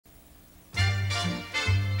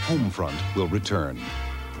Homefront will return.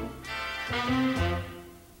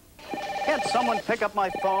 Can't someone pick up my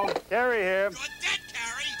phone? Carrie here. You're dead,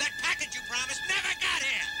 Carrie! That package you promised never got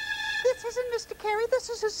here! This isn't Mr. Carey. This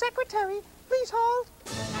is his secretary. Please hold.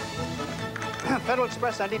 Federal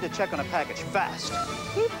Express, I need to check on a package fast.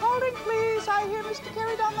 Keep holding, please. I hear Mr.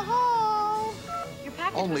 Carey down the hall. Your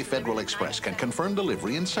package Only Federal Express can confirm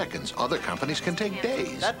delivery in seconds. Other companies can take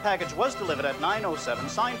days. That package was delivered at 9:07,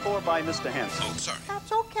 signed for by Mr. Henson. Oh, sorry.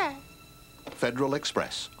 That's okay. Federal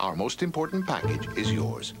Express, our most important package is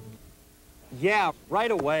yours. Yeah,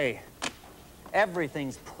 right away.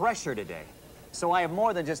 Everything's pressure today. So I have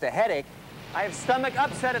more than just a headache. I have stomach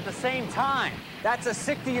upset at the same time. That's a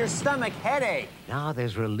sick-to-your-stomach headache. Now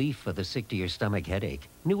there's relief for the sick-to-your-stomach headache.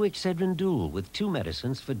 New Excedrin Dual with 2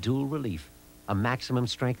 medicines for dual relief. A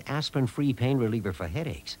maximum-strength aspirin-free pain reliever for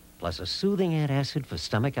headaches, plus a soothing antacid for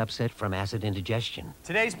stomach upset from acid indigestion.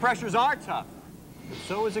 Today's pressures are tough. But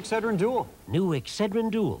so is Excedrin Dual. New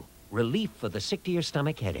Excedrin Dual. Relief for the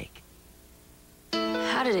sick-to-your-stomach headache.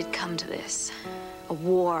 How did it come to this? A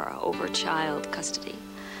war over child custody.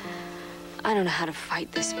 I don't know how to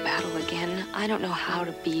fight this battle again. I don't know how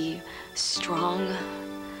to be strong.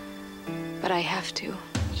 But I have to.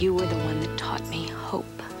 You were the one that taught me hope.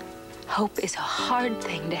 Hope is a hard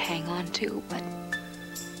thing to hang on to, but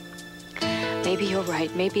maybe you're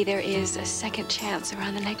right. Maybe there is a second chance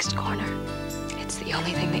around the next corner. It's the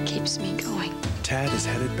only thing that keeps me going. Tad is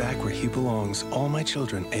headed back where he belongs. All My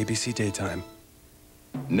Children, ABC Daytime.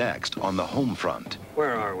 Next on the Homefront.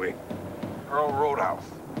 Where are we? Earl Roadhouse.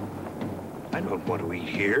 I don't want to eat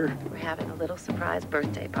here. We're having a little surprise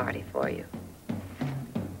birthday party for you.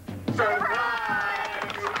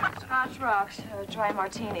 Scotch rocks, dry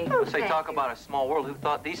martini. Say, talk about a small world. Who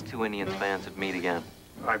thought these two Indians fans would meet again?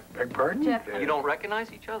 I beg pardon? Jeff. You don't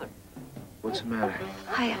recognize each other. What's the matter?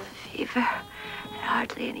 I have a fever and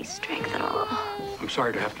hardly any strength at all. I'm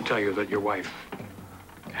sorry to have to tell you that your wife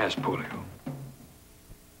has polio.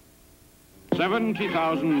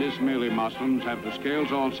 70,000 Ismaili Muslims have the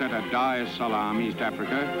scales all set at Dar es Salaam, East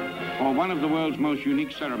Africa, for one of the world's most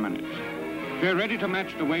unique ceremonies. They're ready to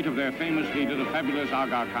match the weight of their famous leader, the fabulous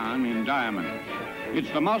Aga Khan, in diamond.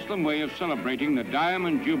 It's the Muslim way of celebrating the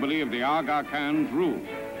Diamond Jubilee of the Aga Khan's rule.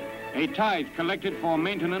 A tithe collected for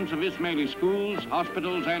maintenance of Ismaili schools,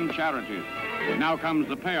 hospitals, and charities. Now comes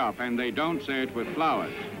the payoff, and they don't say it with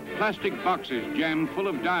flowers. Plastic boxes jammed full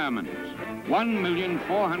of diamonds.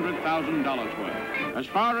 $1,400,000 worth. As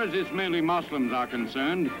far as Ismaili Muslims are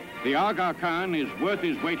concerned, the Aga Khan is worth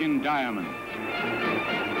his weight in diamonds.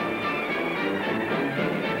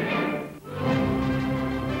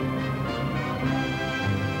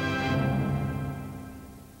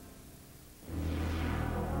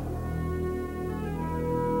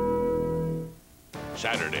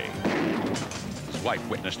 Saturday. His wife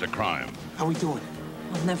witnessed a crime. How are we doing?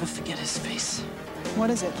 I'll never forget his face. What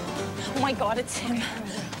is it? Oh my God, it's him.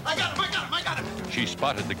 I got him! I got him! I got him! She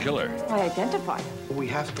spotted the killer. I identified. We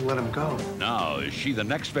have to let him go. Now, is she the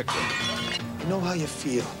next victim? I know how you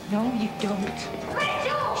feel. No, you don't.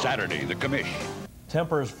 Saturday, the commish.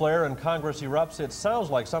 Tempers flare and Congress erupts. It sounds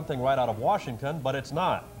like something right out of Washington, but it's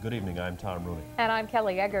not. Good evening, I'm Tom Rooney. And I'm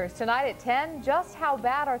Kelly Eggers. Tonight at 10, just how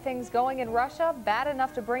bad are things going in Russia? Bad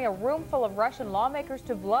enough to bring a room full of Russian lawmakers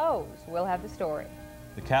to blows. We'll have the story.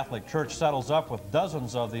 The Catholic Church settles up with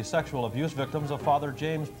dozens of the sexual abuse victims of Father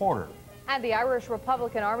James Porter. And the Irish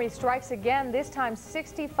Republican Army strikes again. This time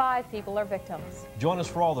 65 people are victims. Join us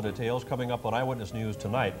for all the details coming up on Eyewitness News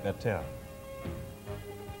tonight at 10.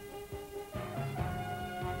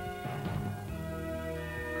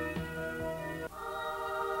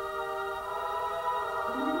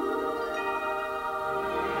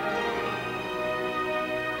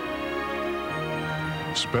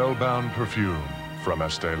 Spellbound perfume from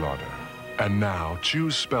Estee Lauder. And now,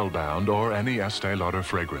 choose Spellbound or any Estee Lauder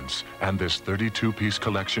fragrance. And this 32-piece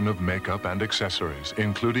collection of makeup and accessories,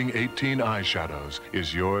 including 18 eyeshadows,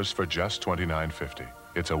 is yours for just $29.50.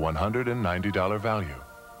 It's a $190 value.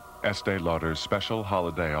 Estee Lauder's special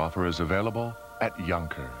holiday offer is available at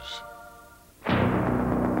Yonkers.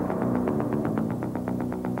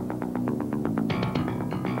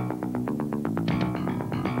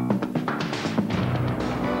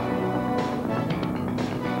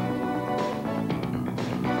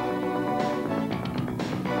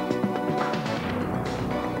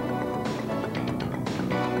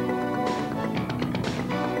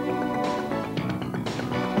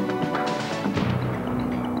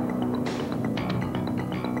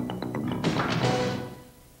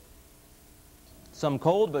 Some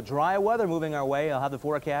cold but dry weather moving our way. I'll have the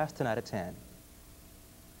forecast tonight at 10.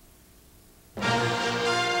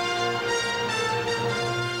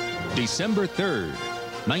 December 3rd,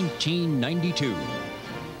 1992.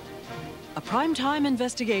 A primetime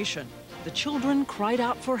investigation. The children cried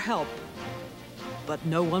out for help, but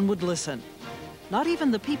no one would listen. Not even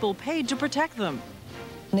the people paid to protect them.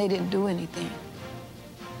 They didn't do anything.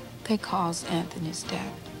 They caused Anthony's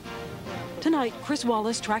death. Tonight, Chris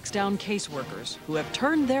Wallace tracks down caseworkers who have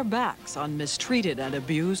turned their backs on mistreated and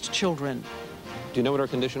abused children. Do you know what her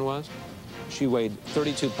condition was? She weighed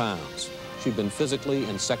 32 pounds. She'd been physically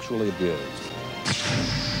and sexually abused.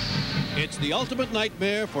 It's the ultimate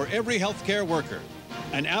nightmare for every healthcare worker.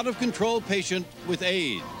 An out-of-control patient with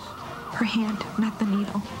AIDS. Her hand met the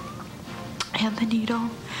needle. And the needle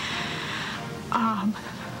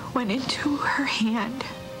went into her hand.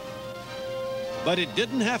 But it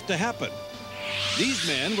didn't have to happen. These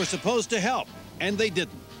men were supposed to help, and they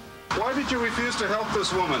didn't. Why did you refuse to help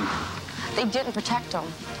this woman? They didn't protect him.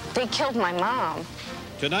 They killed my mom.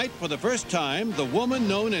 Tonight, for the first time, the woman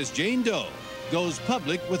known as Jane Doe goes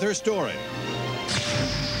public with her story.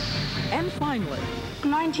 And finally,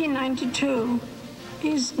 1992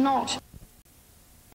 is not